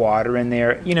I put water in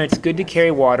there. It's good to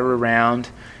carry water around.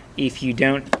 If you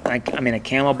don't, a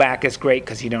Camelback is great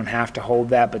because you don't have to hold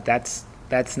that, but that's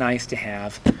nice to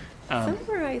have.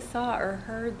 Somewhere I saw or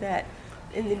heard that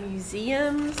in the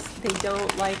museums, they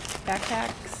don't like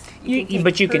backpacks.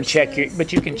 But you can check your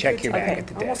purses. bag Okay. at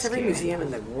the almost desk. every yeah. museum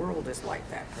in the world is like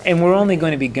that. right? And we're only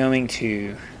going to be going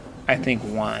to, I think,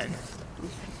 one,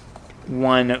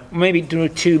 maybe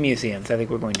 2 museums. I think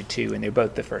we're going to 2, and they're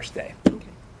both the first day.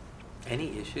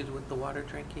 Any issues with the water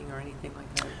drinking or anything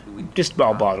like that? Do we Just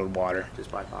all bottled water. Just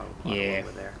buy bottled water Yeah.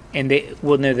 over there. And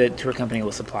the tour company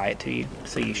will supply it to you,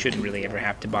 so you shouldn't really ever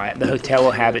have to buy it. The hotel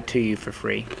will have it to you for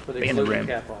free With in the a room.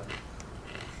 cap on.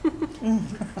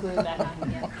 Glue that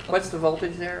on, yeah. What's the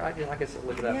voltage there? I guess I'll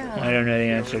look it up. Yeah. I don't know the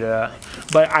answer to that.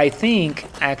 But I think,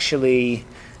 actually,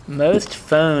 most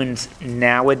phones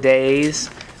nowadays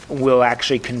will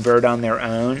actually convert on their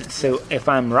own. So if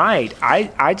I'm right,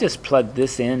 I just plugged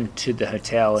this into the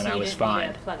hotel and So I you was didn't need fine.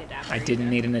 a plug adapter I didn't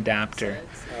either. need an adapter.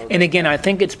 So And again, I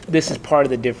think this is part of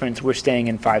the difference. We're staying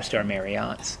in 5-star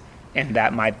Marriotts, and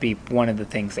that might be one of the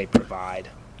things they provide.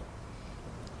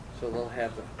 So they'll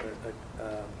have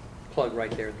a plug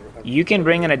right there. You can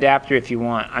bring an adapter if you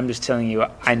want. I'm just telling you,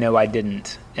 I know I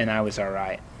didn't, and I was all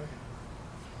right.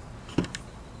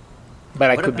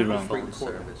 But I What could be about wrong. phone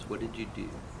service? What did you do?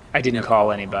 I didn't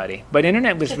call anybody. But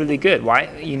internet was really good. Why?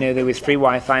 There was free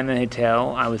Wi-Fi in the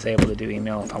hotel. I was able to do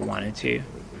email if I wanted to.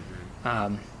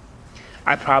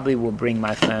 I probably will bring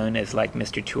my phone as like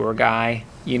Mr. Tour Guy,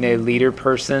 leader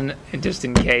person, just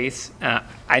in case.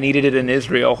 I needed it in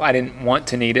Israel. I didn't want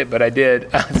to need it, but I did.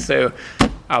 So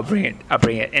I'll bring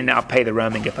it, and I'll pay the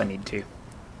roaming if I need to.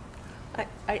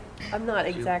 I'm not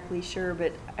exactly sure,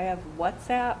 but I have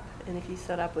WhatsApp, and if you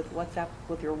set up with WhatsApp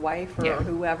with your wife or Yeah.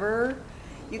 whoever,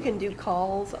 you can do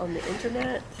calls on the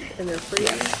internet, and they're free.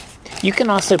 You can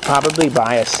also probably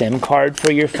buy a SIM card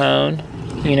for your phone,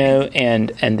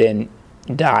 and then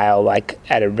dial like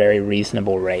at a very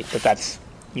reasonable rate. But that's,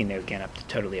 again,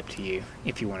 totally up to you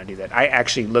if you want to do that. I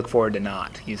actually look forward to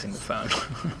not using the phone.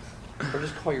 Or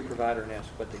just call your provider and ask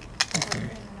what they.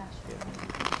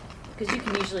 Because you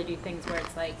can usually do things where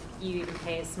it's like you even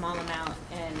pay a small amount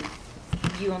and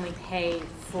you only pay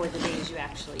for the days you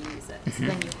actually use it. So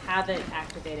then you have it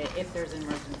activated if there's an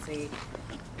emergency.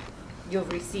 You'll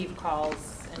receive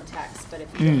calls and texts, but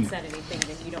if you don't send anything,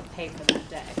 then you don't pay for that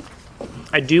day.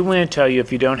 I do want to tell you,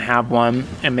 if you don't have one,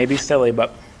 and maybe silly,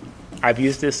 but I've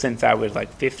used this since I was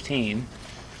like 15.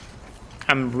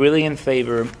 I'm really in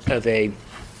favor of a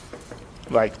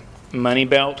like money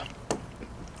belt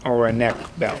or a neck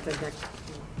belt.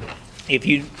 If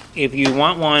you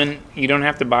want one, you don't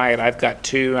have to buy it. I've got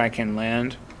two I can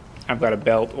lend. I've got a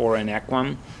belt or a neck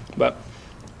one, but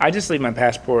I just leave my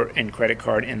passport and credit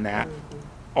card in that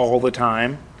all the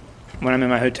time. When I'm in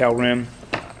my hotel room,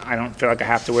 I don't feel like I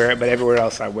have to wear it, but everywhere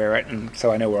else I wear it, and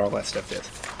so I know where all that stuff is.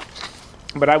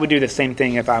 But I would do the same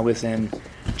thing if I was in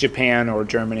Japan or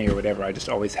Germany or whatever. I just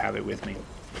always have it with me.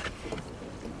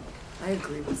 I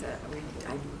agree with that. I mean,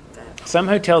 that. Some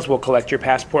hotels will collect your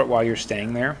passport while you're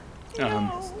staying there.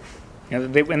 And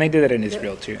they do that in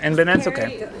Israel too, but that's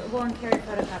okay. Well, and carry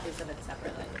photocopies of it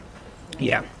separately.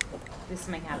 Yeah. If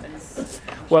something happens.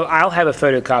 Well, I'll have a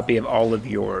photocopy of all of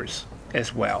yours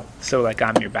as well. So like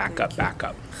I'm your backup.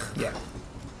 Yeah.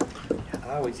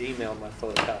 I always email my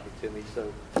photocopy to me,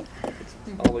 so it's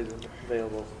always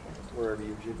available wherever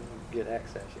you get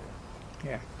access.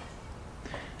 Yeah.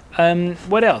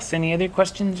 What else? Any other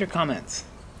questions or comments?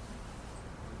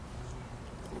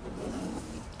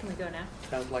 Can we go now?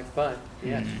 Sounds like fun,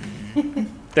 yeah.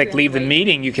 Like leave the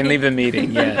meeting? You can leave the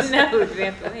meeting, yes. No, we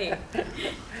have to wait.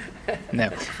 No.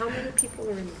 How many people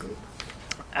are in the group?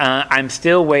 I'm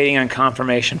still waiting on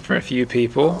confirmation for a few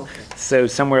people. Oh, okay. So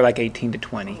somewhere like 18 to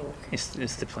 20 Oh, okay.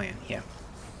 is the plan, yeah.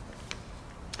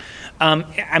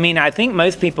 I mean, I think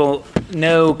most people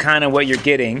know kind of what you're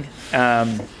getting.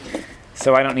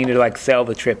 So I don't need to like sell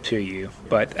the trip to you.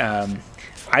 But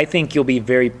I think you'll be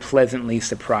very pleasantly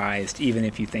surprised, even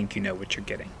if you think you know what you're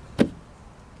getting.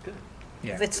 Good.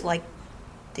 Yeah. If it's like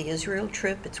the Israel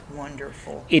trip, it's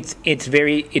wonderful. It's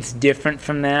different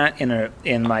from that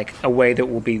in like a way that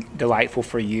will be delightful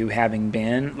for you having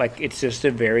been. Like it's just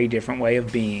a very different way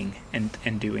of being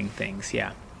and doing things.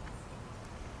 Yeah.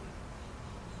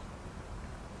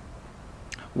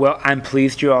 Well, I'm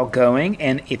pleased you're all going,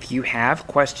 and if you have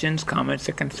questions, comments,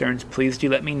 or concerns, please do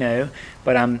let me know.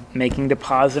 But I'm making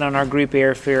deposit on our group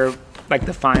airfare, like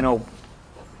the final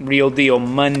real deal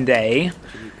Monday.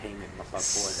 Give you payment before that.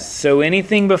 So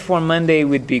anything before Monday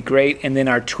would be great, and then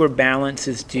our tour balance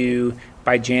is due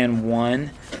by Jan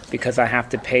 1 because I have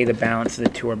to pay the balance of the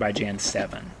tour by Jan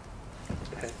 7.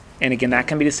 Okay. And again, that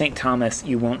can be to St. Thomas.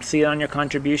 You won't see it on your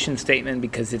contribution statement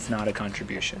because it's not a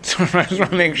contribution. So I just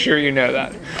want to make sure you know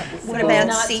that. What Well, about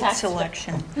not seat taxed.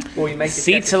 selection? Well, you make the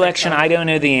Seat check at selection, the same I time. don't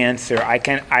know the answer. I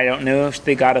don't know if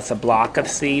they got us a block of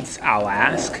seats. I'll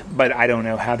ask, but I don't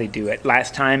know how they do it.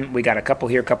 Last time we got a couple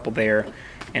here, a couple there,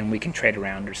 and we can trade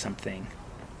around or something.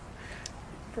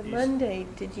 For Monday,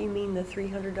 did you mean the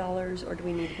 $300 or do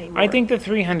we need to pay more? I think the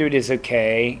 300 is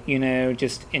okay,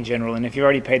 just in general. And if you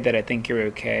already paid that, I think you're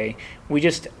okay.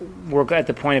 We're at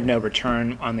the point of no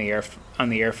return on the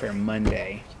airfare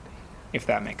Monday, if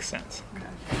that makes sense.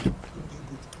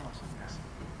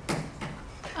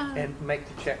 And make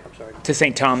the check, I'm sorry. To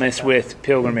St. Thomas with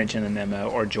pilgrimage in the memo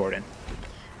or Jordan.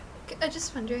 I'm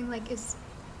just wondering,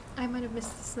 I might have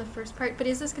missed this in the first part, but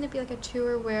is this going to be like a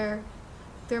tour where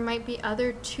there might be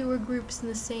other tour groups in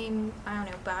the same,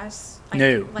 bus?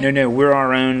 No. We're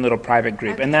our own little private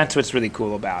group, and that's what's really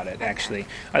cool about it, actually.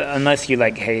 Unless you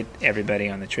hate everybody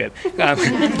on the trip,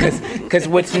 because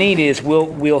what's neat is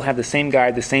we'll have the same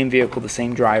guide, the same vehicle, the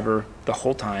same driver the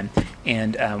whole time,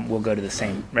 and we'll go to the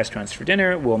same restaurants for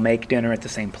dinner. We'll make dinner at the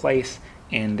same place,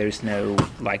 and there's no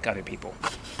other people.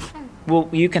 Well,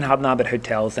 you can hobnob at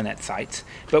hotels and at sites,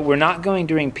 but we're not going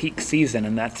during peak season,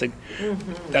 and that's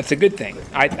a good thing.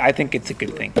 I think it's a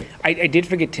good thing. I did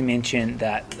forget to mention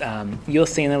that you'll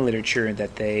see in the literature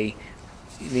that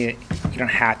you don't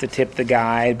have to tip the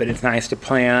guide, but it's nice to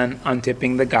plan on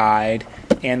tipping the guide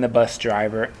and the bus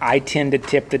driver. I tend to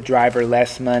tip the driver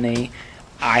less money.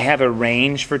 I have a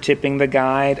range for tipping the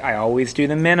guide. I always do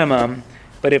the minimum,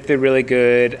 but if they're really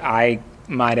good, I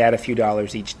might add a few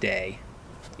dollars each day,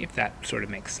 if that sort of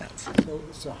makes sense.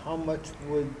 So how much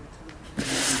would?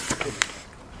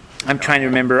 I'm trying to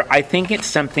remember. I think it's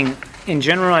something, in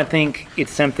general, I think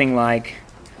it's something like,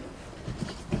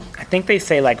 I think they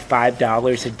say like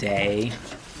 $5 a day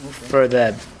for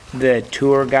the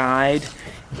tour guide,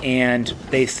 and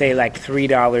they say like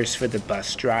 $3 for the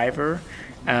bus driver.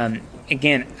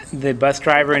 Again, the bus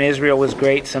driver in Israel was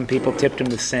great. Some people tipped him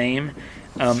the same.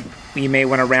 You may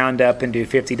want to round up and do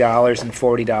 $50 and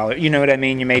 $40. You know what I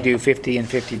mean? You may do $50 and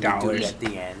 $50. Do it at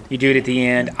the end. You do it at the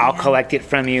end. I'll collect it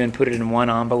from you and put it in one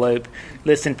envelope.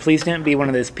 Listen, please don't be one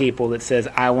of those people that says,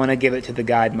 I want to give it to the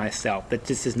guide myself. That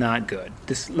just is not good.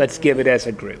 Just let's give it as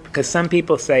a group. Because some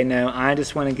people say, no, I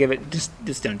just want to give it.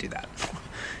 Just don't do that.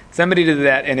 Somebody did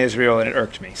that in Israel and it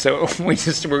irked me. So we're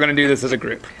going to do this as a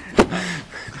group.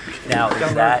 Now,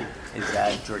 is that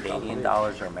Jordanian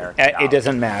dollars or American dollars? It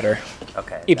doesn't matter.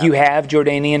 Okay. If you have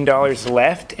Jordanian dollars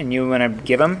left and you want to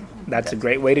give them, that's a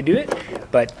great way to do it.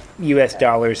 But U.S.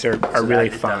 dollars are So really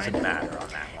that, fine. It doesn't matter on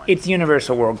that one. It's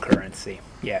universal world currency.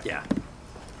 Yeah. Yeah.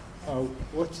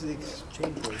 What's the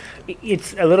exchange rate?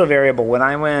 It's a little variable. When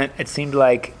I went, it seemed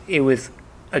like it was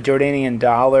a Jordanian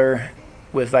dollar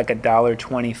was like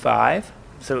 $1.25,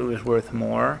 so it was worth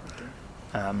more.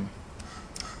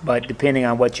 But depending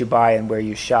on what you buy and where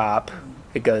you shop,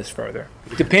 it goes further.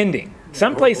 Depending.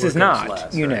 Some places Or it goes not,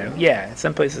 less, you know. right? Yeah,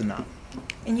 some places not.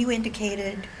 And you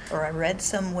indicated, or I read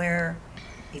somewhere,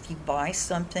 if you buy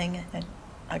something and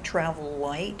I travel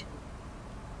light,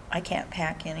 I can't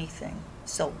pack anything.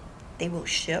 So they will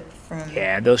ship from.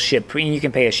 Yeah, they'll ship. You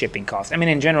can pay a shipping cost. I mean,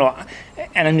 in general,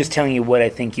 and I'm just telling you what I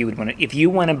think you would want to. If you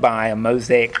want to buy a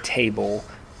mosaic table,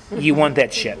 you want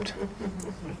that shipped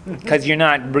because you're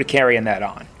not carrying that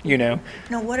on. You know.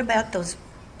 No, what about those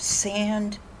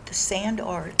the sand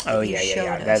art that Oh you yeah, showed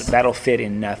yeah. us? That'll fit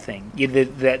in nothing.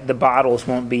 The bottles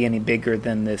won't be any bigger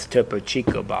than this Topo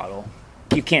Chico bottle.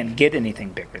 You can't get anything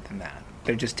bigger than that.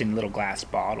 They're just in little glass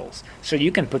bottles. So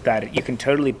you can put that. You can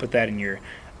totally put that in your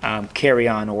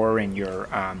carry-on or in your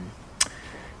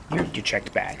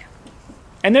checked bag.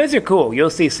 And those are cool. You'll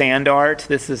see sand art.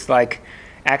 This is like,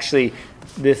 actually,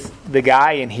 the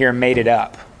guy in here made it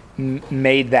up,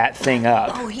 made that thing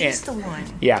up. Oh, he's the one.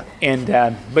 Yeah,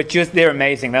 and but just they're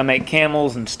amazing. They'll make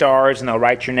camels and stars, and they'll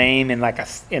write your name in like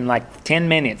 10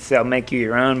 minutes. They'll make you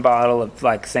your own bottle of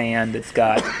like sand that's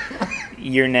got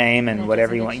your name and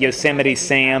whatever you want. Yosemite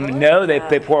Sam. No,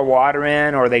 they pour water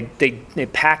in, or they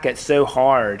pack it so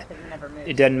hard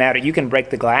it doesn't matter. You can break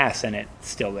the glass and it's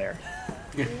still there.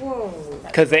 Whoa.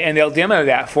 And they'll demo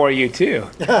that for you too.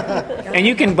 And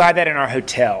you can buy that in our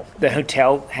hotel. The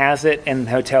hotel has it, and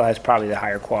the hotel has probably the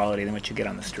higher quality than what you get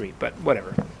on the street. But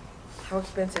whatever. How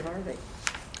expensive are they?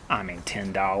 I mean,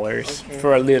 $10 Okay.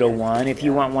 for a little one. If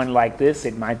you want one like this,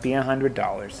 it might be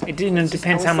 $100. It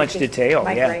depends how much detail.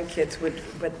 My Yeah. grandkids would,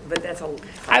 but that's a.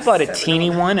 I bought a $7. teeny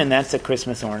one, and that's a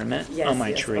Christmas ornament Yes, on my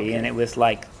yes, tree, okay. and it was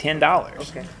like $10.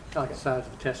 Okay. Like the size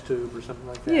of a test tube or something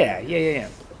like that? Yeah.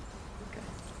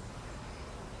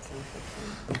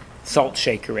 Salt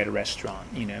shaker at a restaurant,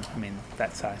 I mean,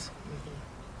 that size.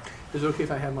 Is it okay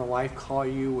if I have my wife call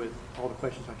you with all the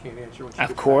questions I can't answer? When she Of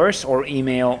gets back? course, or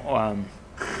email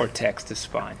or text is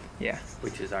fine. Yeah,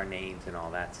 Which is our names and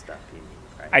all that stuff you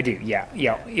need, right? I do. Yeah.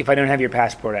 If I don't have your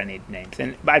passport, I need names,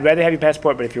 and I'd rather have your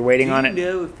passport. But if you're waiting on it, Do you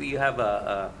know if you have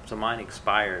so mine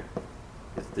expired,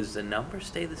 does the number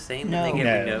stay the same? No. When they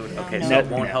get No. renewed? Okay, No. so it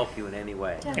No. won't help you in any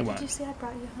way. Dad, It did won't. you say I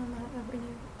brought you home a renewed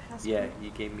passport? Yeah,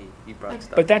 you brought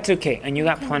stuff. but that's okay, and you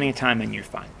got plenty of time, and you're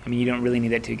fine. I mean, you don't really need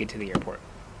that to get to the airport,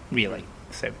 really.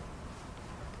 So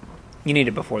you need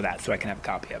it before that, so I can have a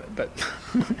copy of it. But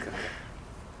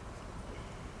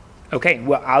okay,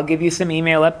 well, I'll give you some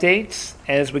email updates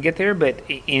as we get there. But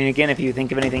and again, if you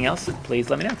think of anything else, please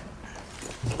let me know.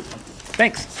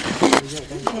 Thanks.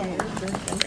 Okay.